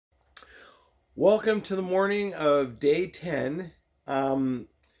Welcome to the morning of day 10.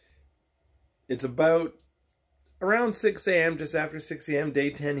 It's about around 6 a.m., just after 6 a.m., day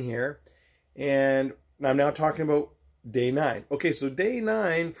 10 here. And I'm now talking about day 9. Okay, so day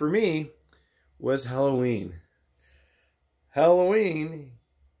 9 for me was Halloween. Halloween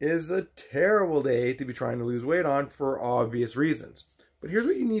is a terrible day to be trying to lose weight on for obvious reasons. But here's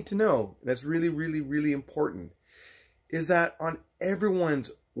what you need to know, and that's really, really, really important, is that on everyone's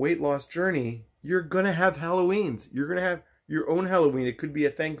weight loss journey, you're going to have Halloweens. You're going to have your own Halloween. It could be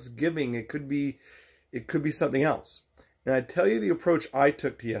a Thanksgiving. It could be something else. And I tell you the approach I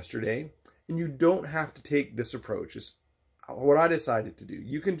took to yesterday, and you don't have to take this approach. It's what I decided to do.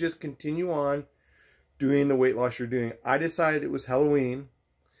 You can just continue on doing the weight loss you're doing. I decided it was Halloween,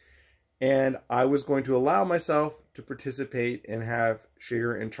 and I was going to allow myself to participate and have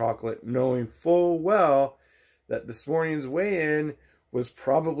sugar and chocolate, knowing full well that this morning's weigh-in was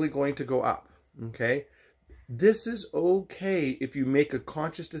probably going to go up, okay? This is okay if you make a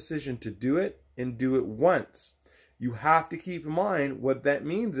conscious decision to do it and do it once. You have to keep in mind what that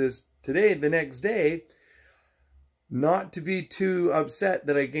means is today, the next day, not to be too upset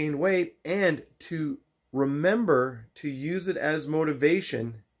that I gained weight and to remember to use it as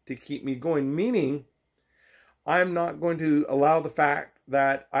motivation to keep me going, meaning I'm not going to allow the fact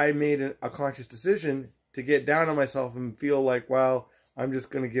that I made a conscious decision to get down on myself and feel like, well, I'm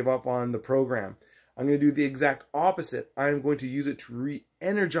just going to give up on the program. I'm going to do the exact opposite. I'm going to use it to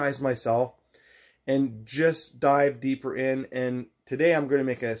re-energize myself and just dive deeper in. And today I'm going to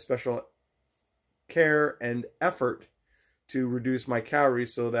make a special care and effort to reduce my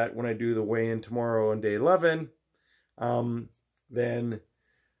calories so that when I do the weigh-in tomorrow on day 11, then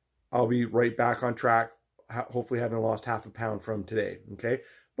I'll be right back on track, hopefully having lost half a pound from today, okay?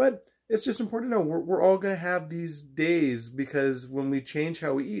 But it's just important to know we're all going to have these days, because when we change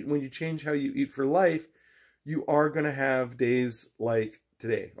how we eat, when you change how you eat for life, you are going to have days like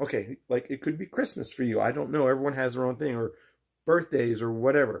today. Okay, like it could be Christmas for you. I don't know. Everyone has their own thing, or birthdays or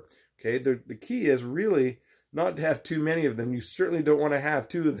whatever. Okay, the key is really not to have too many of them. You certainly don't want to have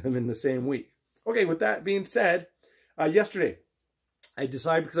 2 of them in the same week. Okay, with that being said, yesterday I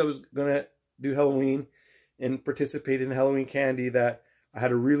decided, because I was going to do Halloween and participate in Halloween candy, that I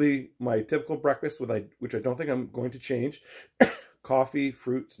had my typical breakfast, which I don't think I'm going to change. Coffee,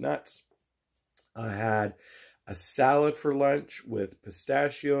 fruits, nuts. I had a salad for lunch with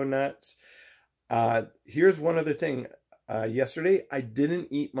pistachio nuts. Here's one other thing. Yesterday, I didn't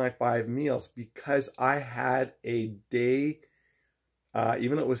eat my 5 meals because I had a day,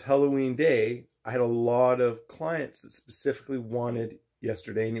 even though it was Halloween day, I had a lot of clients that specifically wanted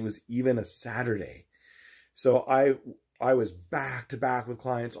yesterday, and it was even a Saturday. So I was back to back with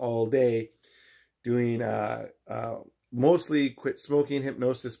clients all day doing mostly quit smoking,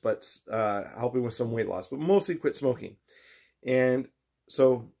 hypnosis, but helping with some weight loss, but mostly quit smoking. And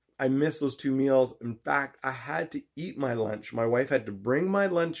so I missed those 2 meals. In fact, I had to eat my lunch. My wife had to bring my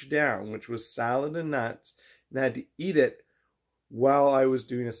lunch down, which was salad and nuts, and I had to eat it while I was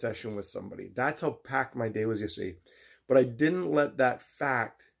doing a session with somebody. That's how packed my day was yesterday. But I didn't let that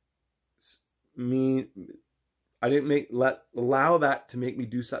fact mean... I didn't allow that to make me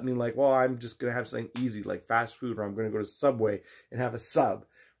do something like, well, I'm just going to have something easy like fast food, or I'm going to go to Subway and have a sub,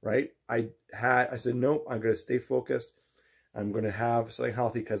 right? I said, nope, I'm going to stay focused. I'm going to have something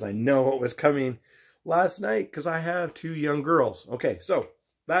healthy because I know what was coming last night, because I have 2 young girls. Okay, so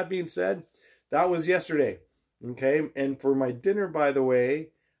that being said, that was yesterday, okay? And for my dinner, by the way,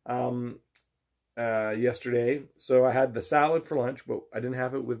 yesterday, so I had the salad for lunch, but I didn't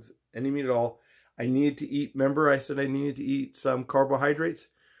have it with any meat at all. I needed to eat, remember I said I needed to eat some carbohydrates?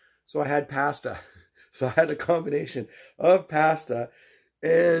 So I had pasta. So I had a combination of pasta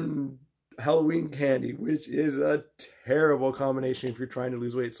and Halloween candy, which is a terrible combination if you're trying to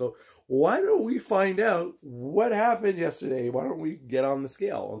lose weight. So why don't we find out what happened yesterday? Why don't we get on the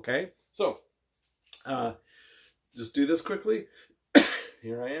scale, okay? So, just do this quickly.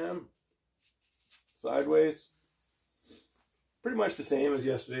 Here I am. Sideways. Pretty much the same as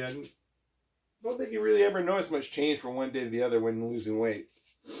yesterday. I don't think you really ever notice much change from one day to the other when losing weight.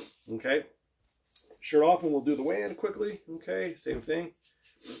 Okay. Shirt off and we'll do the weigh-in quickly. Okay. Same thing.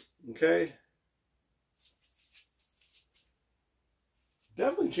 Okay.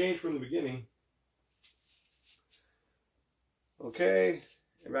 Definitely changed from the beginning. Okay.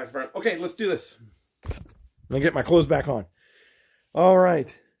 And back to front. Okay, let's do this. Let me get my clothes back on. All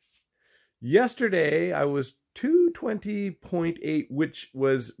right. Yesterday, I was 220.8, which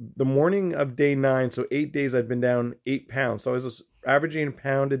was the morning of day 9. So 8 days I've been down 8 pounds. So I was averaging a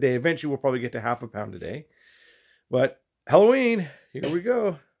pound a day. Eventually, we'll probably get to half a pound a day. But Halloween, here we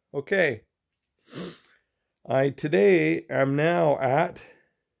go. Okay. I today am now at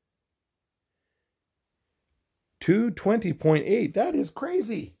 220.8. That is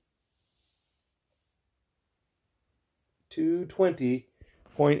crazy.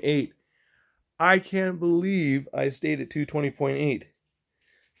 220.8. I can't believe I stayed at 220.8.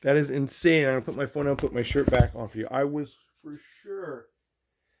 That is insane. I'm going to put my phone down, put my shirt back on for you. I was for sure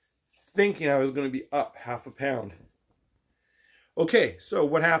thinking I was going to be up half a pound. Okay, so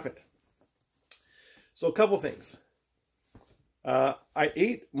what happened? So a couple things. I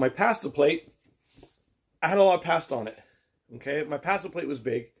ate my pasta plate. I had a lot of pasta on it. Okay, my pasta plate was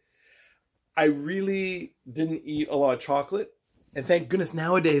big. I really didn't eat a lot of chocolate. And thank goodness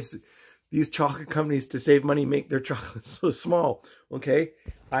nowadays, these chocolate companies, to save money, make their chocolate so small. Okay,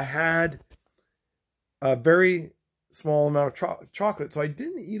 I had a very small amount of chocolate, so I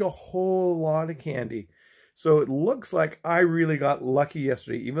didn't eat a whole lot of candy. So it looks like I really got lucky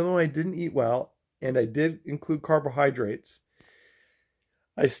yesterday. Even though I didn't eat well, and I did include carbohydrates,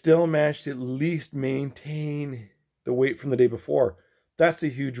 I still managed to at least maintain the weight from the day before. That's a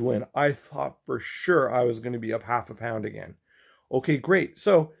huge win. I thought for sure I was going to be up half a pound again. Okay, great.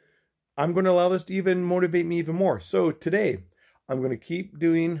 So I'm going to allow this to even motivate me even more. So today, I'm going to keep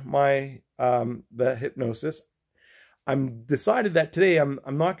doing my the hypnosis. I'm decided that today I'm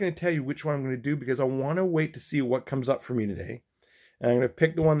not going to tell you which one I'm going to do because I want to wait to see what comes up for me today. And I'm going to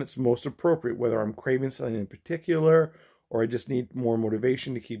pick the one that's most appropriate, whether I'm craving something in particular or I just need more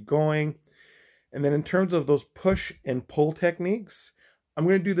motivation to keep going. And then in terms of those push and pull techniques, I'm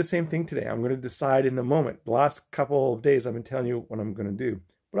going to do the same thing today. I'm going to decide in the moment. The last couple of days I've been telling you what I'm going to do.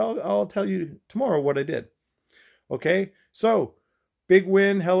 But I'll tell you tomorrow what I did. Okay, so big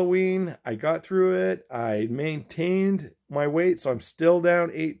win, Halloween. I got through it. I maintained my weight, so I'm still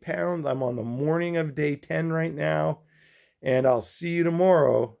down 8 pounds. I'm on the morning of day 10 right now. And I'll see you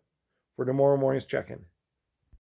tomorrow for tomorrow morning's check-in.